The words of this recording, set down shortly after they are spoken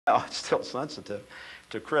I'm still sensitive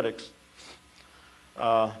to critics.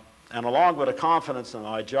 And along with a confidence in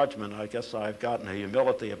my judgment, I guess I've gotten a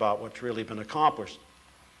humility about what's really been accomplished.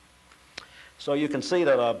 So you can see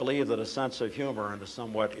that I believe that a sense of humor and a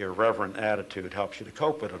somewhat irreverent attitude helps you to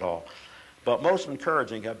cope with it all. But most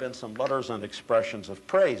encouraging have been some letters and expressions of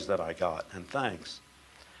praise that I got, and thanks.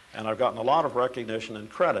 And I've gotten a lot of recognition and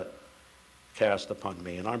credit cast upon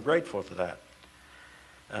me, and I'm grateful for that.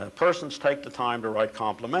 Persons take the time to write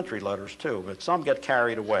complimentary letters too, but some get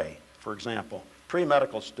carried away. For example,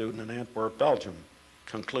 pre-medical student in Antwerp, Belgium,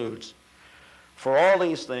 concludes, "For all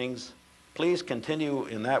these things, please continue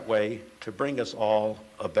in that way to bring us all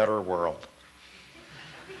a better world."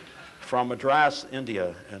 From Madras,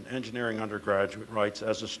 India, an engineering undergraduate writes,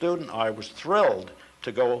 "As a student, I was thrilled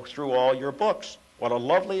to go through all your books. What a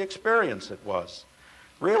lovely experience it was.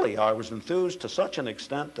 Really, I was enthused to such an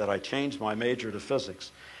extent that I changed my major to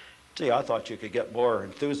physics." Gee, I thought you could get more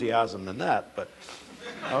enthusiasm than that, but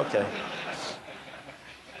okay.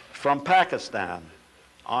 From Pakistan,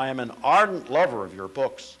 "I am an ardent lover of your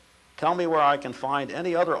books. Tell me where I can find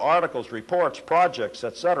any other articles, reports, projects,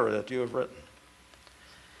 etc. that you have written."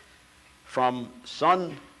 From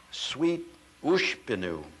Sun Sweet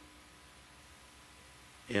Ushpinu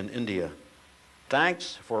in India,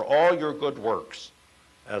 "Thanks for all your good works,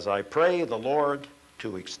 as I pray the Lord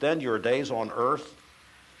to extend your days on earth,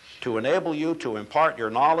 to enable you to impart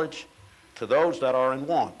your knowledge to those that are in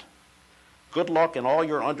want. Good luck in all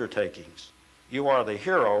your undertakings. You are the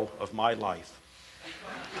hero of my life."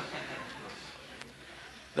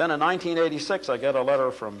 Then in 1986, I get a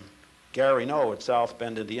letter from Gary No at South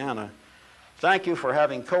Bend, Indiana. "Thank you for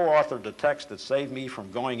having co-authored the text that saved me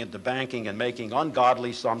from going into banking and making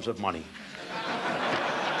ungodly sums of money."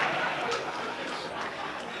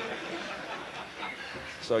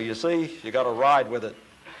 So you see, you got to ride with it.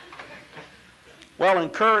 Well,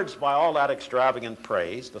 encouraged by all that extravagant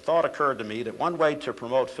praise, the thought occurred to me that one way to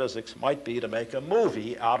promote physics might be to make a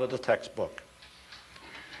movie out of the textbook.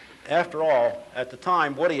 After all, at the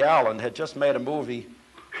time, Woody Allen had just made a movie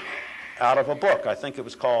out of a book. I think it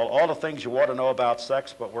was called All the Things You Ought to Know About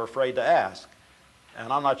Sex But Were Afraid to Ask.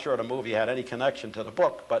 And I'm not sure the movie had any connection to the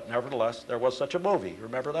book, but nevertheless, there was such a movie.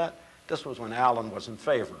 Remember that? This was when Allen was in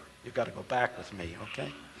favor. You've got to go back with me,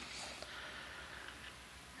 okay?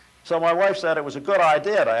 So my wife said it was a good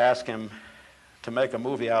idea to ask him to make a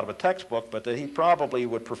movie out of a textbook, but that he probably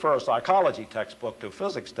would prefer a psychology textbook to a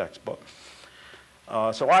physics textbook.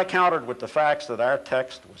 So I countered with the facts that our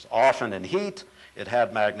text was often in heat, it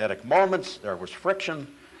had magnetic moments, there was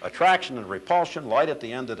friction, attraction and repulsion, light at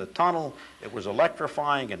the end of the tunnel, it was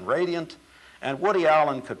electrifying and radiant, and Woody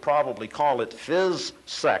Allen could probably call it phys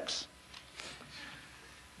sex.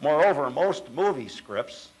 Moreover, most movie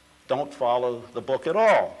scripts don't follow the book at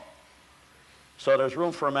all. So there's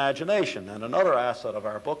room for imagination. And another asset of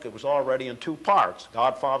our book, it was already in 2 parts,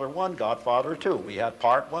 Godfather 1, Godfather 2. We had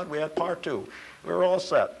part 1, we had part 2. We were all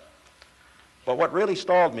set. But what really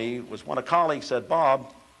stalled me was when a colleague said,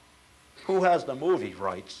 "Bob, who has the movie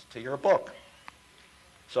rights to your book?"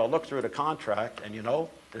 So I looked through the contract, and you know,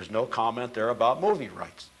 there's no comment there about movie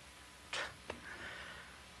rights.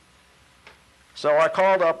 So I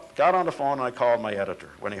called up, got on the phone, and I called my editor.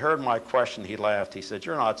 When he heard my question, he laughed. He said,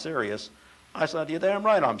 "You're not serious." I said, "You're damn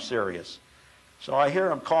right I'm serious." So I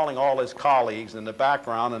hear him calling all his colleagues in the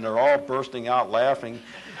background, and they're all bursting out laughing.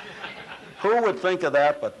 Who would think of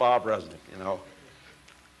that but Bob Resnick, you know?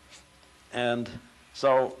 And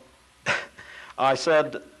so I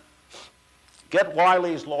said, "Get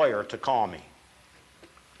Wiley's lawyer to call me."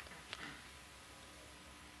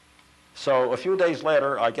 So a few days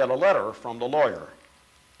later, I get a letter from the lawyer,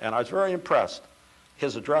 and I was very impressed.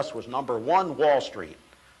 His address was number 1 Wall Street.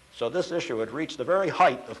 So this issue had reached the very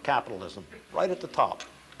height of capitalism, right at the top.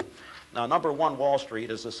 Now, number 1 Wall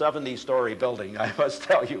Street is a 70-story building, I must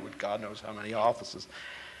tell you, with God knows how many offices.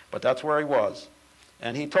 But that's where he was.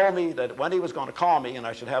 And he told me that when he was going to call me, and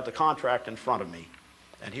I should have the contract in front of me,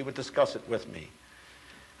 and he would discuss it with me.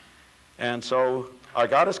 And so I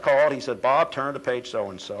got his call. He said, "Bob, turn to page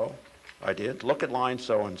so-and-so." I did. "Look at line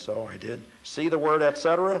so-and-so." I did. "See the word et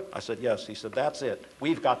cetera?" I said, "Yes." He said, "That's it.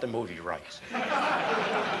 We've got the movie rights."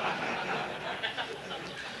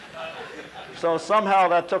 So somehow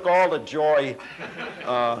that took all the joy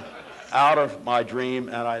out of my dream,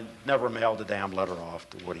 and I never mailed a damn letter off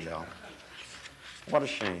to Woody Allen. What a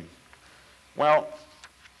shame. Well,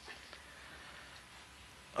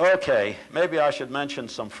 okay, maybe I should mention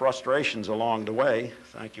some frustrations along the way.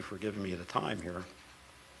 Thank you for giving me the time here.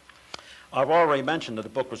 I've already mentioned that the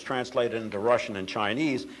book was translated into Russian and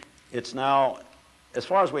Chinese. It's now, as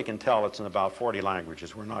far as we can tell, it's in about 40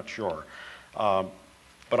 languages. We're not sure.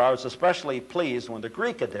 But I was especially pleased when the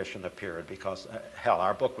Greek edition appeared because, hell,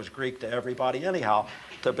 our book was Greek to everybody anyhow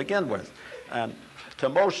to begin with. And to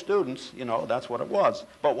most students, you know, that's what it was.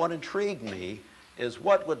 But what intrigued me is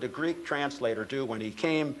what would the Greek translator do when he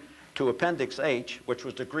came to Appendix H, which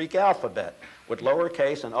was the Greek alphabet, with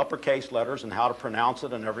lowercase and uppercase letters and how to pronounce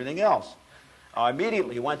it and everything else. I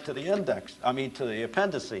immediately went to the to the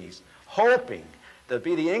appendices, hoping there'd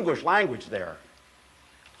be the English language there.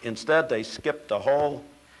 Instead, they skipped the whole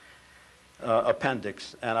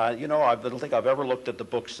appendix, and I don't think I've ever looked at the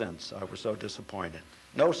book since. I was so disappointed.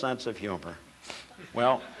 No sense of humor.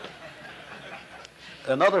 Well,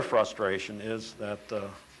 another frustration is that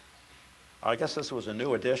I guess this was a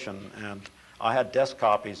new edition, and I had desk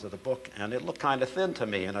copies of the book, and it looked kind of thin to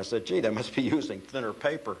me, and I said, gee, they must be using thinner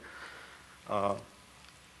paper.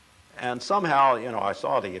 And somehow, you know, I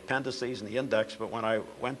saw the appendices and the index, but when I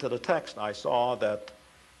went to the text, I saw that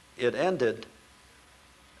it ended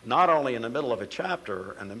not only in the middle of a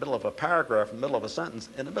chapter, in the middle of a paragraph, in the middle of a sentence,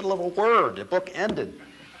 in the middle of a word. The book ended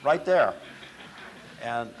right there.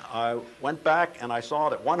 And I went back and I saw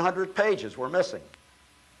that 100 pages were missing.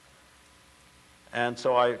 And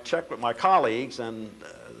so I checked with my colleagues and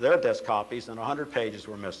their desk copies, and 100 pages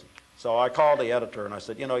were missing. So I called the editor and I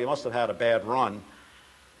said, you know, you must have had a bad run.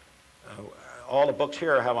 All the books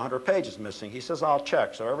here have 100 pages missing. He says, I'll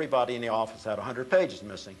check. So everybody in the office had 100 pages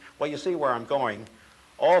missing. Well, you see where I'm going.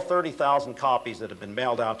 All 30,000 copies that had been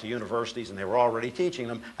mailed out to universities, and they were already teaching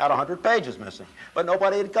them, had 100 pages missing. But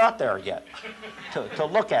nobody had got there yet to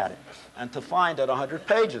look at it and to find that 100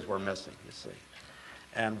 pages were missing, you see.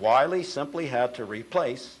 And Wiley simply had to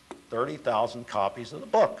replace 30,000 copies of the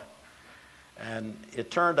book. And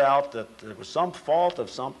it turned out that there was some fault of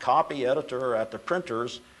some copy editor at the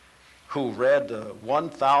printers who read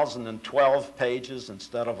 1,012 pages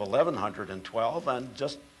instead of 1,112 and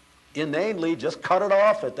just inanely just cut it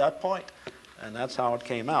off at that point. And that's how it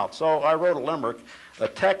came out. So I wrote a limerick. A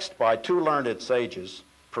text by two learned sages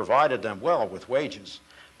provided them well with wages,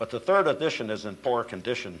 but the third edition is in poor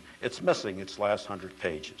condition. It's missing its last 100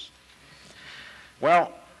 pages.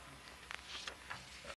 Well,